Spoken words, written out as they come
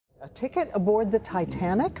A ticket aboard the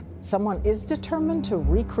Titanic? Someone is determined to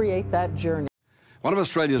recreate that journey. One of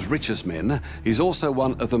Australia's richest men, he's also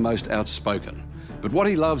one of the most outspoken. But what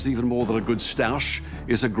he loves even more than a good stoush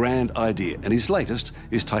is a grand idea, and his latest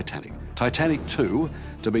is Titanic. Titanic 2,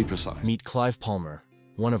 to be precise. Meet Clive Palmer,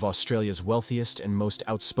 one of Australia's wealthiest and most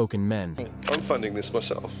outspoken men. I'm funding this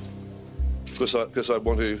myself because I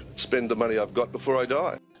want to spend the money I've got before I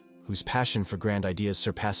die. Whose passion for grand ideas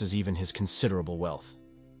surpasses even his considerable wealth.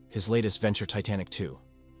 His latest venture, Titanic 2.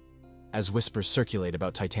 As whispers circulate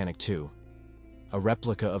about Titanic 2, a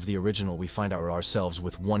replica of the original, we find ourselves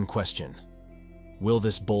with one question. Will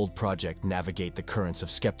this bold project navigate the currents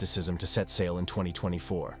of skepticism to set sail in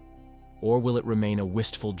 2024? Or will it remain a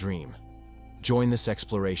wistful dream? Join this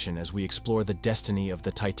exploration as we explore the destiny of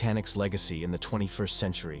the Titanic's legacy in the 21st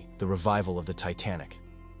century, the revival of the Titanic.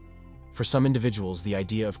 For some individuals, the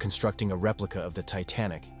idea of constructing a replica of the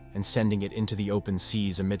Titanic and sending it into the open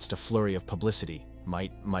seas amidst a flurry of publicity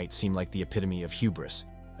might seem like the epitome of hubris,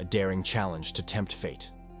 a daring challenge to tempt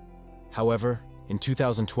fate. However, in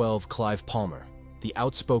 2012, Clive Palmer, the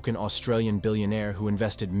outspoken Australian billionaire who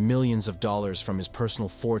invested millions of dollars from his personal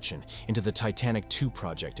fortune into the Titanic 2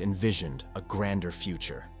 project, envisioned a grander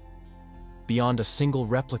future. Beyond a single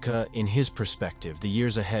replica, in his perspective, the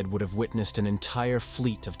years ahead would have witnessed an entire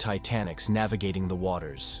fleet of Titanics navigating the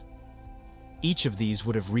waters. Each of these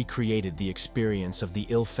would have recreated the experience of the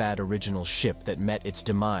ill-fated original ship that met its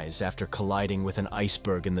demise after colliding with an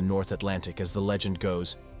iceberg in the North Atlantic. As the legend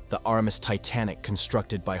goes, the RMS Titanic,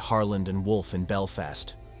 constructed by Harland and Wolff in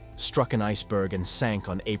Belfast, struck an iceberg and sank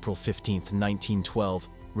on April 15, 1912,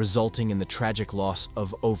 resulting in the tragic loss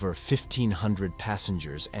of over 1,500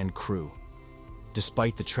 passengers and crew.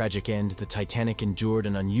 Despite the tragic end, the Titanic endured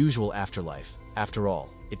an unusual afterlife. After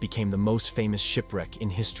all, it became the most famous shipwreck in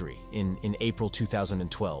history. In April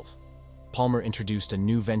 2012, Palmer introduced a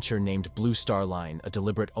new venture named Blue Star Line, a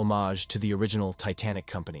deliberate homage to the original Titanic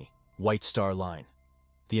company, White Star Line.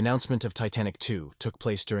 The announcement of Titanic 2 took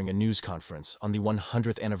place during a news conference on the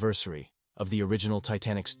 100th anniversary of the original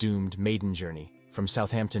Titanic's doomed maiden journey from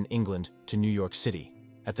Southampton, England to New York City.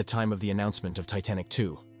 At the time of the announcement of Titanic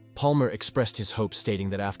 2, Palmer expressed his hope, stating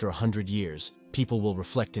that after 100 years, people will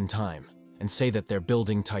reflect in time and say that they're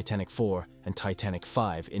building Titanic 4 and Titanic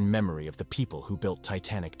 5 in memory of the people who built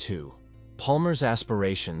Titanic 2. Palmer's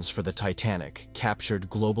aspirations for the Titanic captured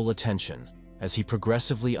global attention as he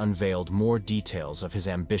progressively unveiled more details of his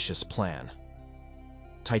ambitious plan.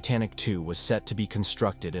 Titanic 2 was set to be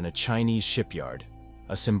constructed in a Chinese shipyard,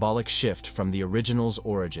 a symbolic shift from the original's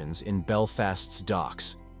origins in Belfast's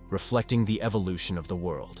docks, reflecting the evolution of the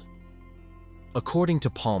world. According to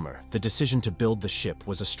Palmer, the decision to build the ship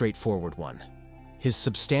was a straightforward one. His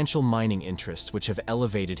substantial mining interests, which have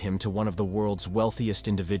elevated him to one of the world's wealthiest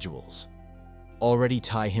individuals, already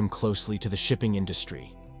tie him closely to the shipping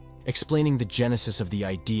industry, explaining the genesis of the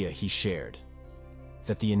idea he shared,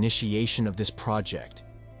 that the initiation of this project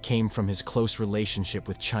came from his close relationship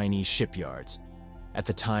with Chinese shipyards. At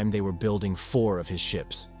the time, they were building 4 of his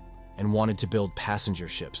ships and wanted to build passenger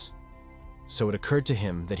ships. So it occurred to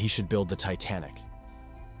him that he should build the Titanic.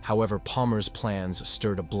 However, Palmer's plans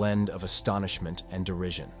stirred a blend of astonishment and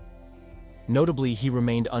derision. Notably, he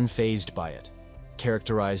remained unfazed by it,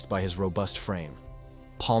 characterized by his robust frame.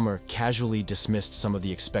 Palmer casually dismissed some of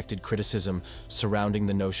the expected criticism surrounding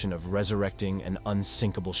the notion of resurrecting an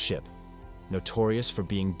unsinkable ship, notorious for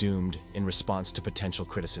being doomed in response to potential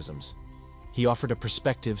criticisms. He offered a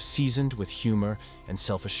perspective seasoned with humor and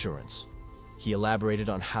self-assurance. He elaborated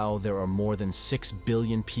on how there are more than 6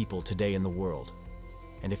 billion people today in the world,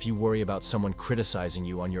 and if you worry about someone criticizing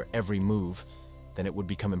you on your every move, then it would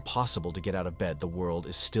become impossible to get out of bed. The world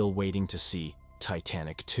is still waiting to see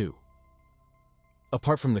Titanic 2.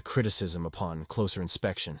 Apart from the criticism, upon closer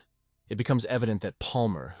inspection, it becomes evident that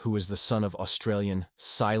Palmer, who is the son of Australian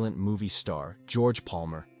silent movie star George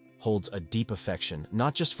Palmer, holds a deep affection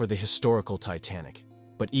not just for the historical Titanic,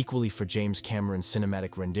 but equally for James Cameron's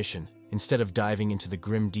cinematic rendition. Instead of diving into the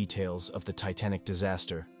grim details of the Titanic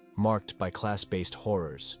disaster, marked by class-based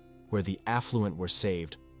horrors, where the affluent were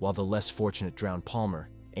saved while the less fortunate drowned, Palmer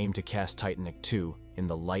aimed to cast Titanic 2 in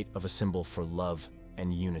the light of a symbol for love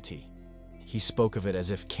and unity. He spoke of it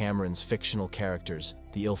as if Cameron's fictional characters,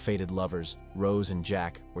 the ill-fated lovers, Rose and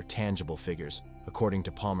Jack, were tangible figures. According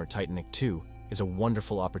to Palmer, Titanic 2 is a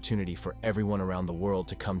wonderful opportunity for everyone around the world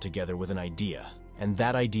to come together with an idea, and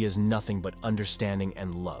that idea is nothing but understanding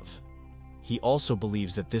and love. He also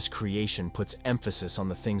believes that this creation puts emphasis on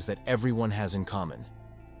the things that everyone has in common,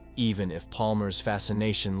 even if Palmer's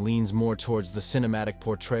fascination leans more towards the cinematic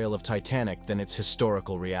portrayal of Titanic than its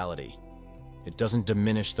historical reality. It doesn't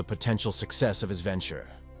diminish the potential success of his venture.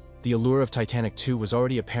 The allure of Titanic 2 was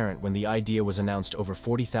already apparent when the idea was announced. Over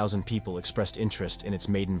 40,000 people expressed interest in its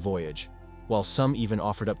maiden voyage, while some even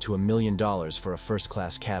offered up to $1 million for a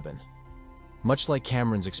first-class cabin. Much like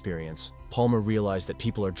Cameron's experience, Palmer realized that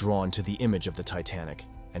people are drawn to the image of the Titanic,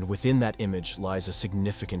 and within that image lies a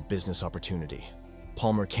significant business opportunity.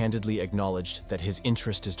 Palmer candidly acknowledged that his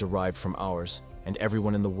interest is derived from ours, and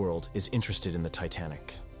everyone in the world is interested in the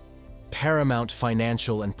Titanic. Paramount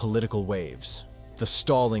financial and political waves. The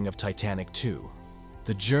stalling of Titanic 2.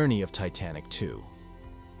 The journey of Titanic 2.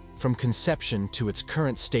 From conception to its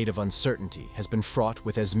current state of uncertainty has been fraught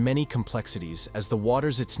with as many complexities as the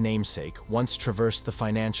waters its namesake once traversed. The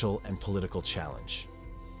financial and political challenge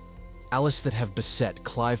that have beset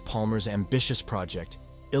Clive Palmer's ambitious project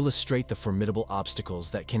illustrate the formidable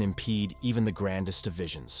obstacles that can impede even the grandest of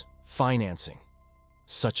visions. Financing.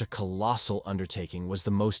 Such a colossal undertaking was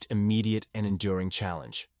the most immediate and enduring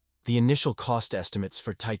challenge. The initial cost estimates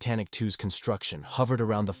for Titanic 2's construction hovered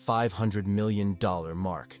around the $500 million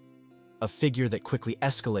mark, a figure that quickly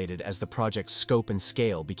escalated as the project's scope and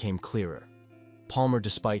scale became clearer. Palmer,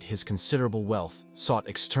 despite his considerable wealth, sought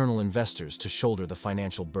external investors to shoulder the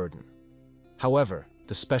financial burden. However,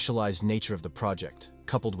 the specialized nature of the project,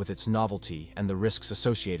 coupled with its novelty and the risks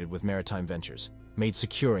associated with maritime ventures, made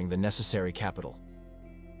securing the necessary capital.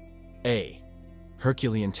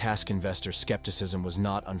 Herculean task. Investor skepticism was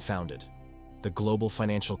not unfounded. The global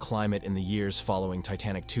financial climate in the years following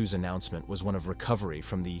Titanic 2's announcement was one of recovery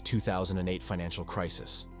from the 2008 financial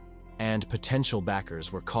crisis, and potential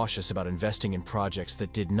backers were cautious about investing in projects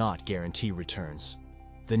that did not guarantee returns.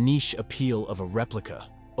 The niche appeal of a replica,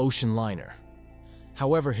 ocean liner,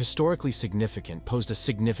 however historically significant, posed a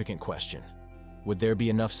significant question. Would there be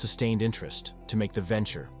enough sustained interest to make the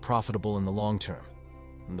venture profitable in the long term?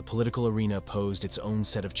 And the political arena posed its own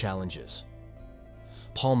set of challenges.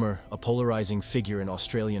 Palmer, a polarizing figure in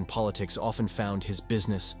Australian politics, often found his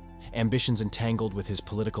business ambitions entangled with his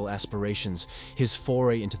political aspirations. His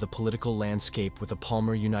foray into the political landscape with the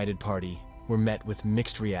Palmer United Party were met with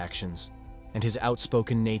mixed reactions, and his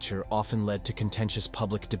outspoken nature often led to contentious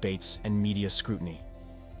public debates and media scrutiny.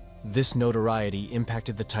 This notoriety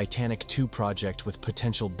impacted the Titanic 2 project, with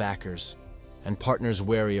potential backers and partners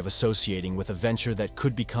wary of associating with a venture that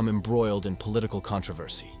could become embroiled in political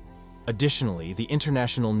controversy. Additionally, the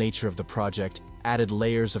international nature of the project added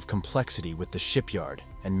layers of complexity, with the shipyard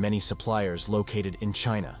and many suppliers located in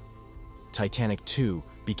China. Titanic 2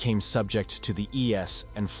 became subject to the ebbs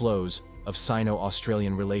and flows of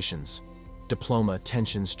Sino-Australian relations. Diploma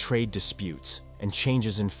tensions, trade disputes, and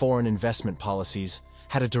changes in foreign investment policies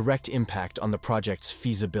had a direct impact on the project's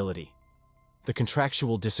feasibility. The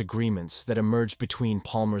contractual disagreements that emerged between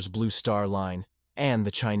Palmer's Blue Star Line and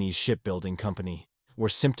the Chinese shipbuilding company were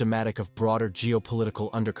symptomatic of broader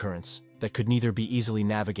geopolitical undercurrents that could neither be easily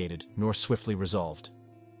navigated nor swiftly resolved.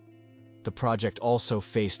 The project also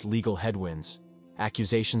faced legal headwinds.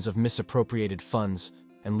 Accusations of misappropriated funds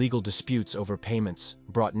and legal disputes over payments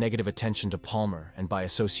brought negative attention to Palmer and, by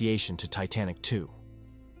association, to Titanic 2.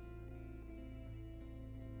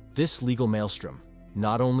 This legal maelstrom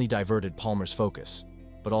not only diverted Palmer's focus,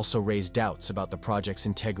 but also raised doubts about the project's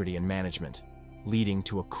integrity and management, leading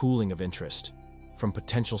to a cooling of interest from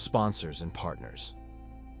potential sponsors and partners.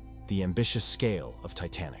 The ambitious scale of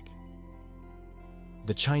Titanic.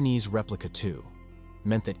 The Chinese Replica 2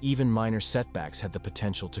 meant that even minor setbacks had the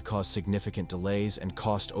potential to cause significant delays and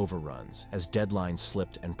cost overruns as deadlines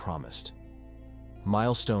slipped and promised.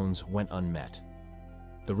 Milestones went unmet.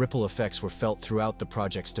 The ripple effects were felt throughout the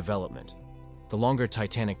project's development. The longer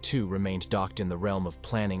Titanic 2 remained docked in the realm of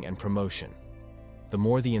planning and promotion, the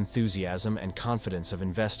more the enthusiasm and confidence of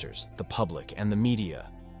investors, the public, and the media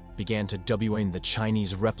began to WN the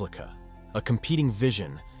Chinese Replica, a competing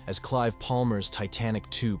vision as Clive Palmer's Titanic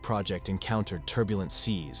 2 project encountered turbulent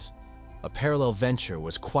seas. A parallel venture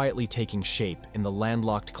was quietly taking shape in the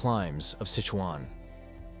landlocked climes of Sichuan.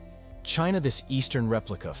 China, this eastern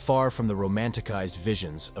replica, far from the romanticized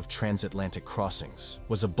visions of transatlantic crossings,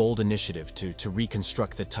 was a bold initiative to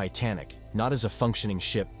reconstruct the Titanic, not as a functioning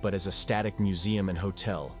ship but as a static museum and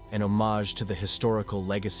hotel, an homage to the historical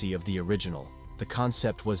legacy of the original. The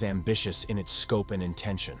concept was ambitious in its scope and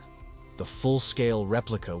intention. The full-scale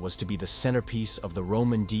replica was to be the centerpiece of the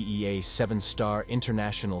Roman DEA 7-star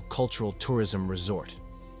International Cultural Tourism Resort,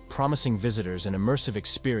 promising visitors an immersive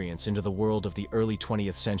experience into the world of the early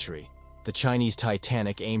 20th century. The Chinese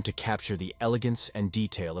Titanic aimed to capture the elegance and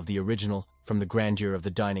detail of the original, from the grandeur of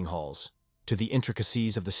the dining halls to the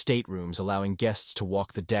intricacies of the staterooms, allowing guests to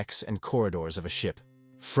walk the decks and corridors of a ship.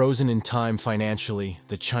 Frozen in time financially,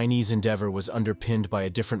 the Chinese endeavor was underpinned by a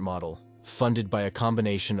different model, funded by a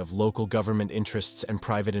combination of local government interests and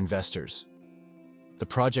private investors. The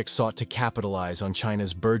project sought to capitalize on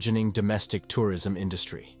China's burgeoning domestic tourism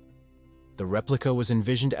industry. The replica was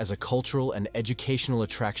envisioned as a cultural and educational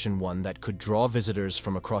attraction, one that could draw visitors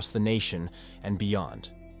from across the nation and beyond.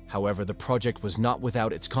 However, the project was not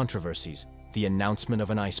without its controversies. The announcement of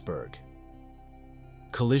an iceberg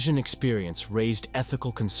collision experience raised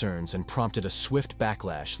ethical concerns and prompted a swift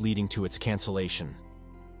backlash, leading to its cancellation.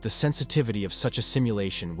 The sensitivity of such a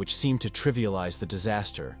simulation, which seemed to trivialize the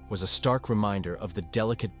disaster, was a stark reminder of the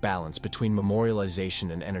delicate balance between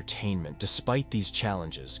memorialization and entertainment. Despite these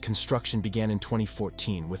challenges, construction began in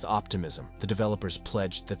 2014 with optimism. The developers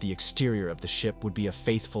pledged that the exterior of the ship would be a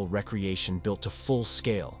faithful recreation built to full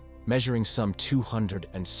scale, measuring some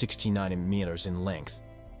 269 meters in length.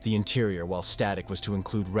 The interior, while static, was to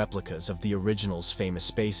include replicas of the original's famous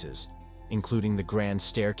spaces, including the grand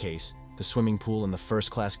staircase, the swimming pool, and the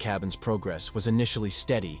first-class cabins. Progress was initially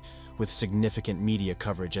steady, with significant media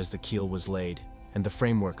coverage as the keel was laid, and the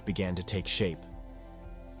framework began to take shape.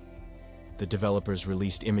 The developers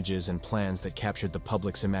released images and plans that captured the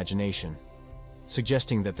public's imagination,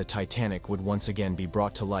 suggesting that the Titanic would once again be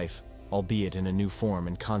brought to life, albeit in a new form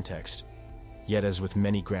and context. Yet, as with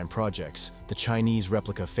many grand projects, the Chinese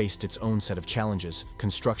replica faced its own set of challenges: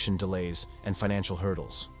 construction delays and financial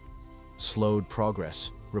hurdles. Slowed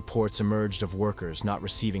progress, reports emerged of workers not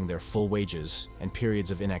receiving their full wages, and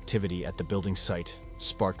periods of inactivity at the building site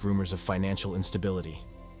sparked rumors of financial instability.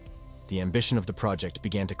 The ambition of the project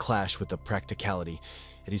began to clash with the practicality,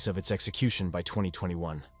 at least of its execution. By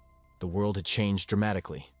 2021, the world had changed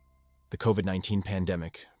dramatically. The COVID-19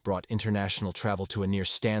 pandemic brought international travel to a near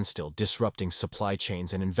standstill, disrupting supply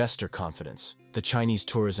chains and investor confidence. The Chinese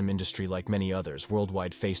tourism industry, like many others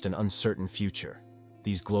worldwide, faced an uncertain future.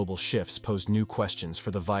 These global shifts posed new questions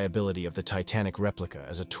for the viability of the Titanic replica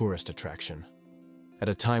as a tourist attraction. At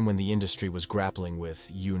a time when the industry was grappling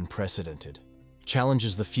with unprecedented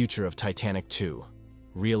challenges, the future of Titanic 2,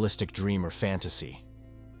 realistic dream or fantasy?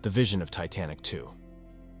 The vision of Titanic 2.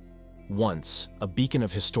 Once a beacon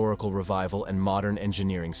of historical revival and modern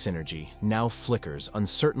engineering synergy, now flickers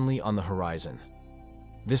uncertainly on the horizon.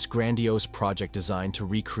 This grandiose project, designed to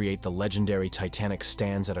recreate the legendary Titanic,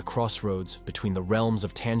 stands at a crossroads between the realms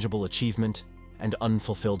of tangible achievement and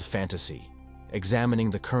unfulfilled fantasy.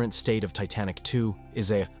 Examining the current state of Titanic 2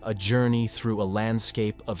 is a journey through a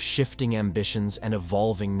landscape of shifting ambitions and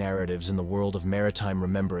evolving narratives in the world of maritime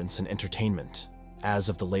remembrance and entertainment. As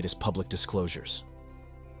of the latest public disclosures,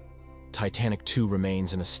 Titanic 2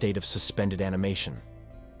 remains in a state of suspended animation.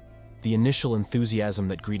 The initial enthusiasm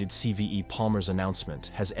that greeted CVE Palmer's announcement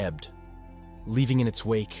has ebbed, leaving in its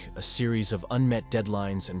wake a series of unmet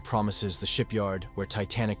deadlines and promises. The shipyard where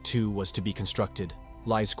Titanic 2 was to be constructed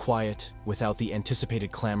lies quiet, without the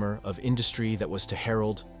anticipated clamor of industry that was to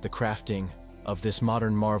herald the crafting of this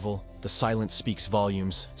modern marvel. The silence speaks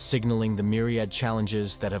volumes, signaling the myriad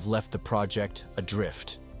challenges that have left the project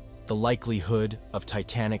adrift. The likelihood of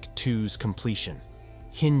Titanic 2's completion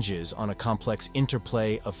hinges on a complex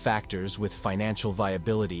interplay of factors, with financial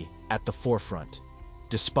viability at the forefront.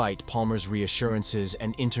 Despite Palmer's reassurances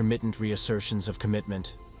and intermittent reassertions of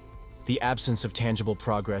commitment, the absence of tangible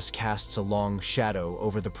progress casts a long shadow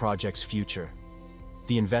over the project's future.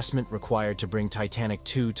 The investment required to bring Titanic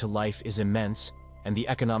 2 to life is immense, and the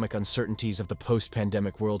economic uncertainties of the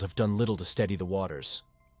post-pandemic world have done little to steady the waters.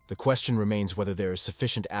 The question remains whether there is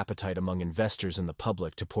sufficient appetite among investors and the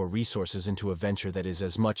public to pour resources into a venture that is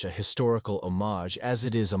as much a historical homage as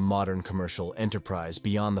it is a modern commercial enterprise.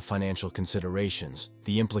 Beyond the financial considerations,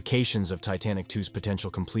 the implications of Titanic 2's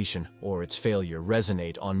potential completion or its failure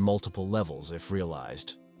resonate on multiple levels. If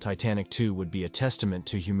realized, Titanic 2 would be a testament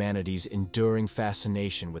to humanity's enduring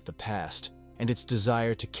fascination with the past and its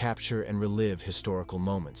desire to capture and relive historical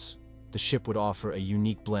moments. The ship would offer a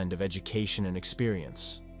unique blend of education and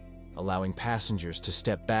experience, allowing passengers to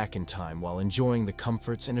step back in time while enjoying the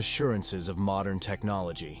comforts and assurances of modern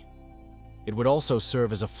technology. It would also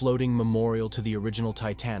serve as a floating memorial to the original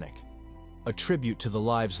Titanic, a tribute to the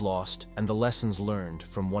lives lost and the lessons learned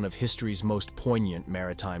from one of history's most poignant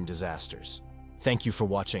maritime disasters. Thank you for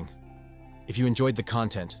watching. If you enjoyed the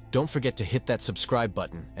content, don't forget to hit that subscribe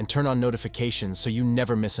button and turn on notifications so you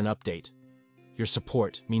never miss an update. Your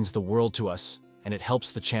support means the world to us, and it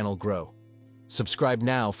helps the channel grow. Subscribe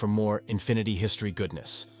now for more Infinity History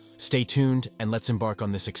goodness. Stay tuned, and let's embark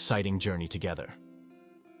on this exciting journey together.